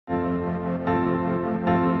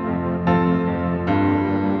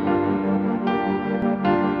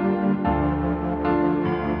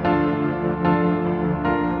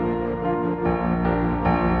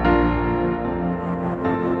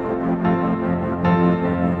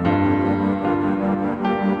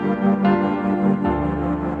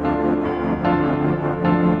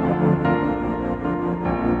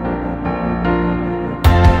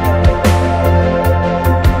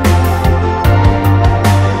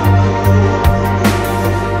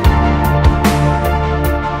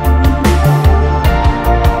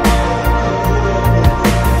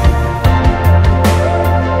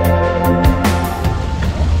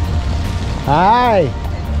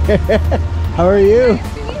How are you?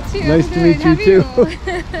 Nice to meet you. Nice to meet you too.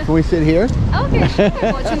 Can we sit here? Okay.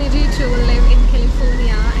 Opportunity to live in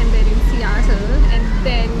California and then in Seattle, and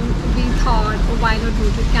then we thought, why not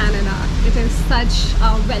move to Canada? It is such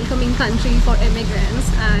a welcoming country for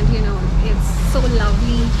immigrants, and you know, it's so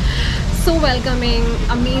lovely, so welcoming,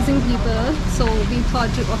 amazing people. So we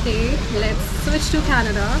thought, okay, let's switch to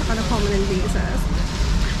Canada on a permanent basis.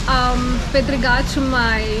 With regard to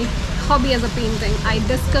my hobby as a painting, I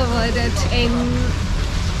discovered it in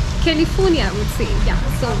California, I would say. Yeah,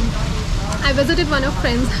 so I visited one of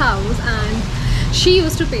friend's house and she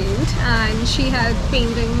used to paint, and she had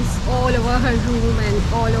paintings all over her room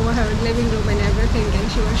and all over her living room and everything,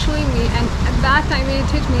 and she was showing me, and at that time it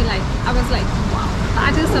hit me, like I was like, wow,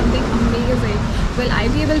 that is something amazing. Will I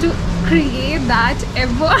be able to create that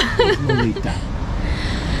ever? LALITA.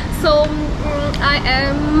 So I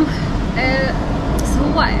am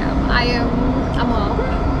who I am. I am a mom.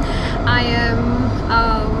 I am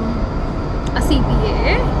a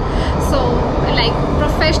CPA. So like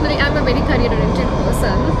professionally, I'm a very career-oriented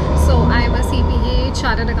person. So I am a CPA,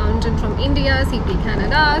 chartered accountant from India, CPA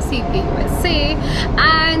Canada, CPA USA,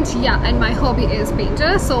 and yeah, and my hobby is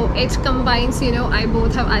painter. So it combines, you know, I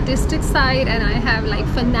both have artistic side and I have like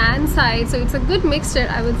finance side. So it's a good mixture,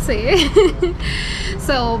 I would say.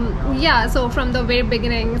 So yeah, so from the very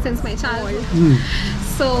beginning, since my childhood.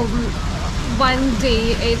 So one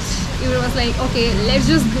day it was like, okay, let's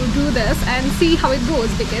just go do this and see how it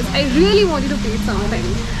goes, because I really wanted to paint something.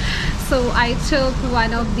 So I took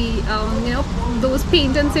one of the you know, those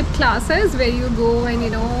paint and sip classes where you go and, you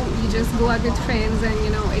know, you just go out with friends, and you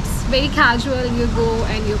know, it's very casual. You go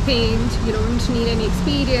and you paint, you don't need any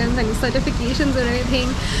experience, any certifications or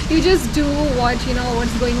anything. You just do what, you know,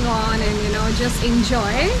 what's going on, and you know, just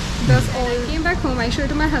enjoy. That's all. I came back home, I showed it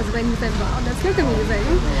to my husband, he said, wow, that's like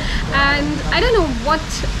amazing. And I don't know what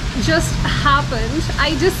just happened,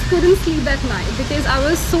 I just couldn't sleep that night because I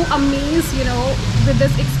was so amazed, you know, with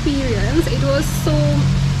this experience. It was so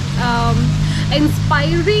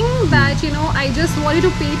inspiring that, you know, I just wanted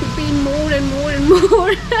to paint more and more and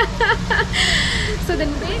more. So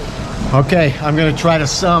then Okay, I'm going to try to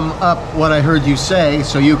sum up what I heard you say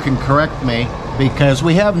so you can correct me, because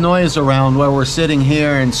we have noise around where we're sitting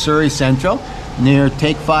here in Surrey Central near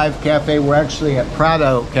Take 5 Cafe. We're actually at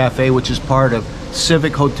Prado Cafe, which is part of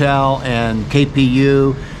Civic Hotel and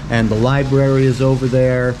KPU, and the library is over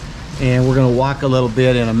there, and we're going to walk a little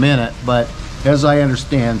bit in a minute. But as I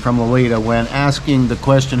understand from LALITA, when asking the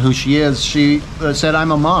question who she is, she said,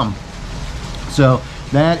 I'm a mom. So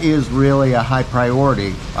that is really a high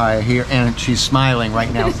priority, I hear, and she's smiling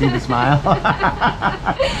right now. See the smile?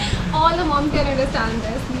 All the moms can understand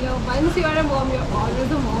this. You know, once you are a mom, you're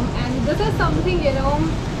always a mom, and this is something, you know,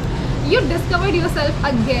 you discovered yourself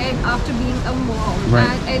again after being a mom.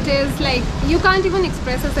 Right. And it is like, you can't even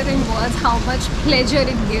express it in words how much pleasure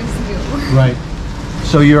it gives you. Right.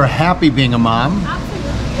 So you're happy being a mom.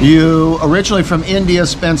 Absolutely. You originally from India,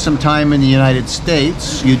 spent some time in the United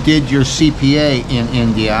States. You did your CPA in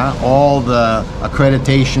India, all the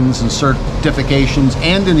accreditations and certifications,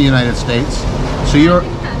 and in the United States. So you're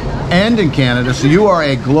and in Canada. So you are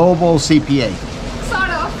a global CPA. Sort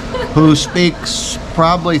of. Who speaks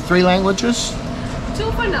probably 3 languages?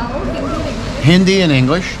 2 for now, Hindi and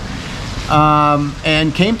English.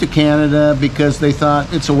 And came to Canada because they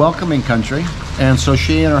thought it's a welcoming country. And so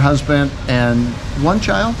she and her husband and one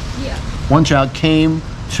child? Yeah. One child came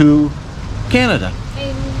to Canada.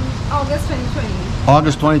 In August 2020.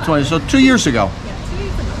 August 2020, so 2 years ago. Yeah, 2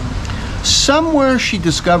 years ago. Somewhere she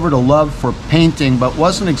discovered a love for painting, but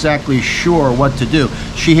wasn't exactly sure what to do.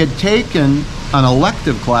 She had taken an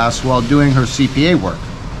elective class while doing her CPA work,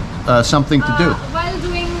 something to do. While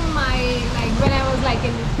doing my, like when I was like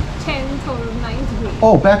in 10th or 9th grade.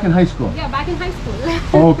 Oh, back in high school? Yeah, back in high school.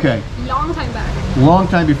 Okay. Long time back. Long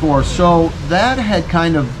time before. So that had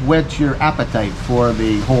kind of whet your appetite for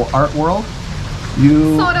the whole art world?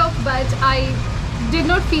 You Sort of, but I did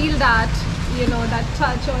not feel that, you know, that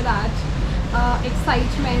touch or that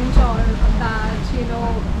excitement or that, you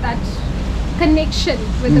know, that connection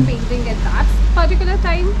with the painting at that particular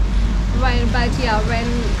time. But yeah,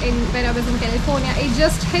 when I was in California, it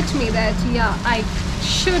just hit me that yeah, I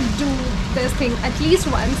should do this thing at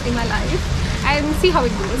least once in my life and see how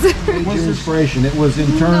it goes. It was inspiration. It was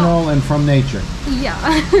internal and from nature. Yeah.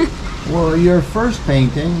 Well, your first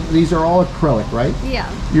painting, these are all acrylic, right? Yeah.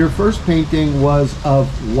 Your first painting was of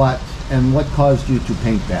what, and what caused you to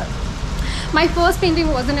paint that? My first painting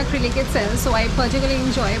was an acrylic itself, so I particularly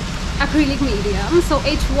enjoy acrylic medium. So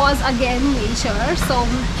it was again nature. So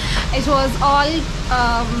it was all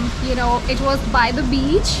you know, it was by the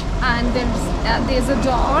beach, and there's a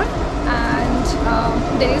door, and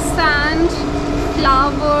there is sand,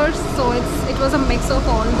 flowers. So it was a mix of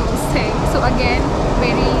all those things. So again,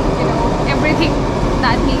 very, you know, everything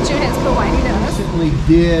that nature has provided us. Recently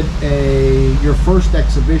did your first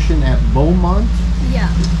exhibition at Beaumont. Yeah.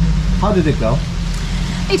 How did it go?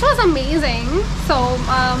 It was amazing. So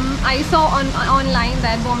I saw online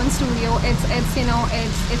that Woman Studio, it's you know,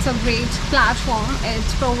 it's a great platform. It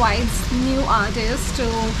provides new artists to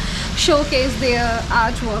showcase their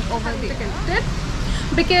artwork over there.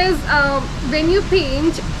 Because when you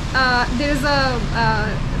paint, there's a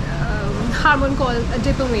hormone called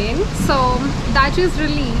dopamine, so that is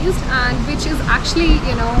released, and which is actually,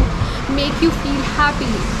 you know, make you feel happy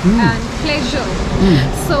and pleasure.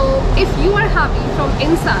 So if you are happy from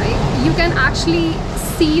inside, you can actually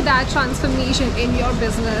see that transformation in your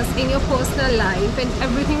business, in your personal life, and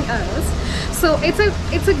everything else. So it's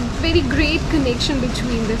a very great connection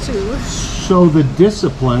between the two. So the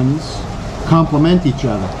disciplines complement each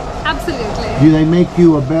other. Absolutely. Do they make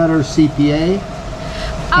you a better CPA?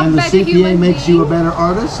 And the CPA makes you a better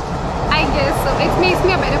artist? I guess so. It makes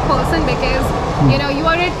me a better person, because you know, you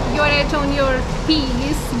are at on your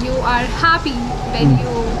peace. You are happy when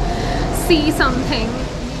you see something.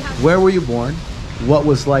 Where were you born? What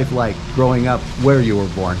was life like growing up where you were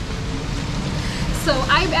born? So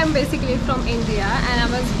I am basically from India, and I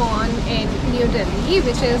was born in New Delhi,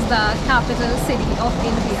 which is the capital city of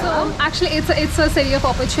India. So actually it's a city of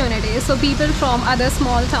opportunity. So people from other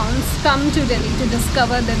small towns come to Delhi to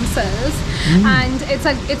discover themselves, and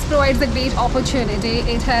it provides a great opportunity.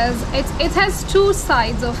 It has two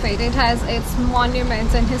sides of it. It has its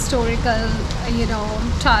monuments and historical, you know,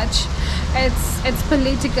 touch. It's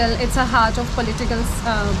political. It's a heart of political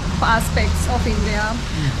aspects of India.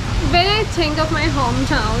 When I think of my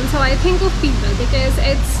hometown, so I think of people, because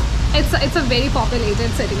it's a very populated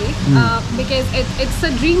city, because it's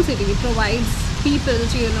a dream city. It provides people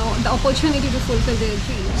to, you know, the opportunity to fulfill their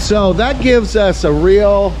dreams. So that gives us a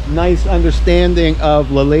real nice understanding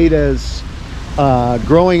of Lalita's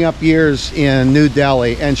growing up years in New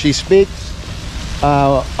Delhi, and she speaks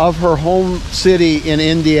of her home city in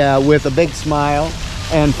India with a big smile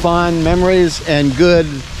and fond memories and good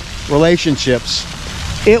relationships.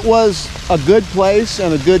 It was a good place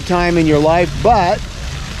and a good time in your life, but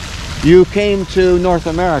you came to North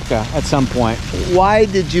America at some point. Why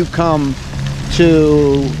did you come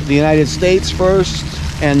to the United States first,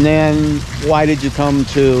 and then why did you come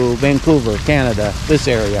to Vancouver, Canada, this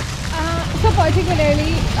area? So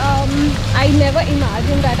particularly, I never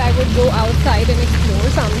imagined that I would go outside and explore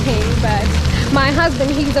something, but my husband,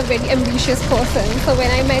 he's a very ambitious person. So when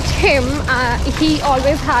I met him, he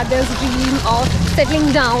always had this dream of settling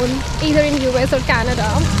down either in US or Canada.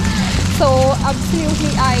 So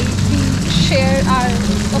absolutely, we share our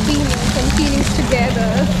opinions and feelings together.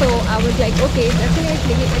 So I was like, okay,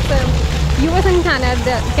 definitely, it's a US and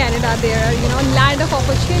Canada, they're, you know, land of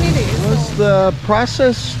opportunities. Was the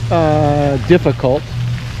process difficult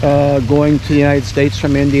going to the United States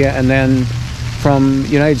from India, and then from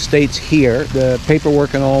United States here, the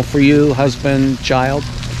paperwork and all for you, husband, child?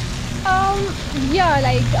 Yeah,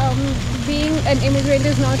 like being an immigrant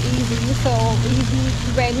is not easy. So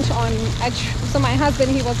we went on so my husband,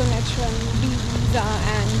 he was on H1B visa,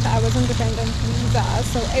 and I was on dependent visa.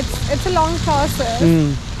 So it's a long process.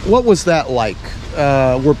 What was that like?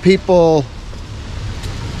 Were people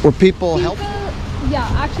helpful? Yeah,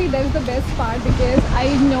 actually that's the best part, because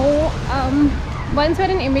I know once you're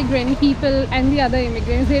an immigrant, people and the other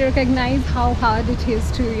immigrants, they recognize how hard it is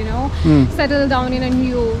to, you know, settle down in a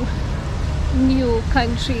new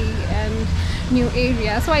country and new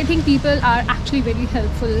area. So I think people are actually very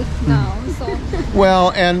helpful now. So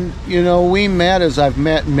well, and you know, we met, as I've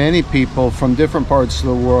met many people from different parts of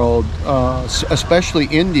the world, especially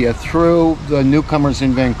India, through the Newcomers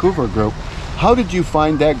in Vancouver group. How did you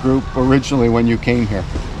find that group originally when you came here?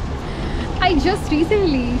 I just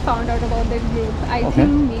recently found out about that group. I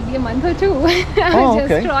think maybe a month or two. I was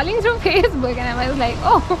just scrolling through Facebook, and I was like,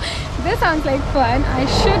 oh, this sounds like fun. I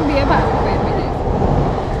should be a part of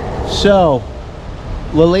it. So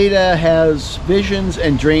Lalita has visions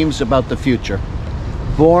and dreams about the future.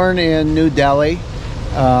 Born in New Delhi,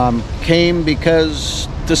 came because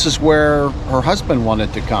this is where her husband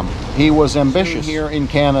wanted to come. He was ambitious. Here in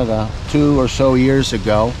Canada 2 or so years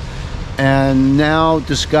ago, and now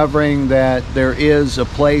discovering that there is a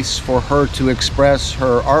place for her to express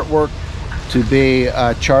her artwork, to be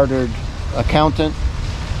a chartered accountant,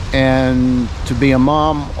 and to be a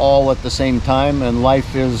mom all at the same time, and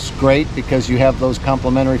life is great because you have those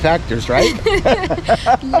complementary factors, right?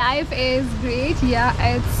 Life is great, yeah.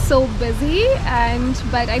 It's so busy,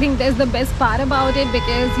 but I think that's the best part about it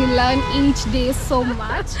because you learn each day so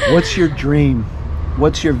much. What's your dream?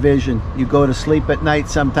 What's your vision? You go to sleep at night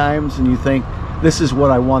sometimes and you think, this is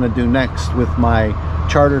what I want to do next with my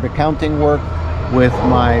chartered accounting work, with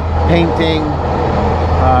my painting,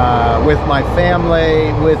 with my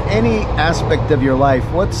family, with any aspect of your life.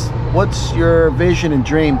 What's your vision and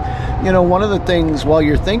dream? You know, one of the things while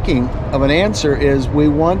you're thinking of an answer is we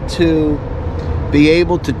want to be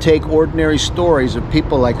able to take ordinary stories of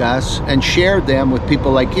people like us and share them with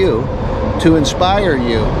people like you to inspire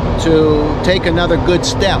you to take another good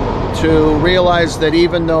step, to realize that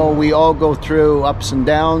even though we all go through ups and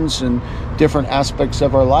downs and different aspects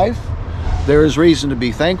of our life, there is reason to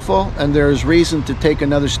be thankful and there is reason to take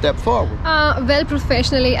another step forward. Well,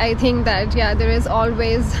 professionally, I think that, yeah, there is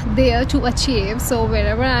always there to achieve. So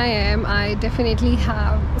wherever I am, I definitely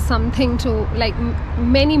have something to, like,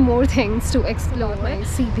 many more things to explore. My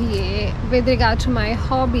CPA, with regard to my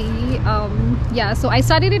hobby, yeah, so I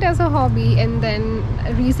started it as a hobby, and then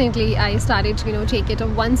recently I started to, you know, take it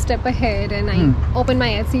one step ahead, and I opened my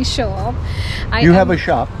Etsy shop. You have a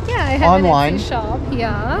shop? Yeah, I have online? an Etsy shop,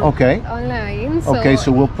 yeah. Okay. Online. Okay,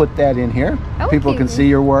 so we'll put that in here. Okay. People can see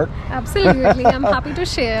your work. Absolutely, I'm happy to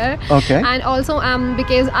share. Okay. And also,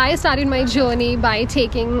 because I started my journey by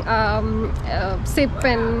taking sip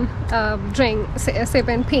and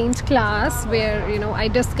paint class, where, you know, I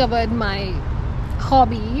discovered my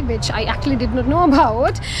hobby, which I actually did not know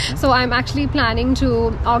about. So I'm actually planning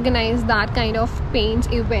to organize that kind of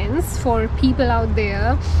paint events for people out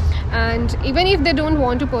there, and even if they don't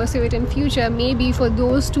want to pursue it in future, maybe for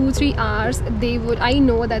those 2-3 hours I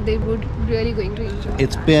know that they would really going to enjoy.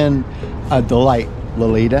 It's been a delight,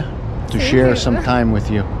 Lalita, to Thank share you. some time with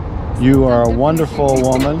you. You are a wonderful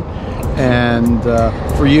woman, and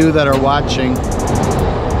for you that are watching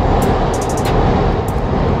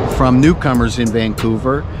from newcomers in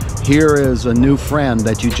Vancouver, here is a new friend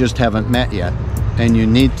that you just haven't met yet, and you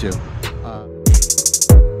need to.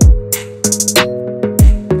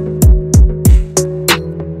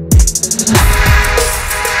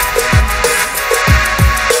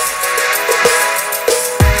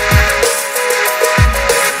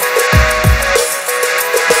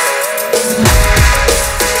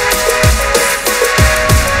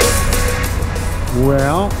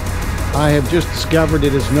 Well, I have just discovered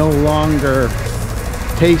it is no longer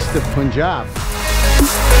Taste of Punjab.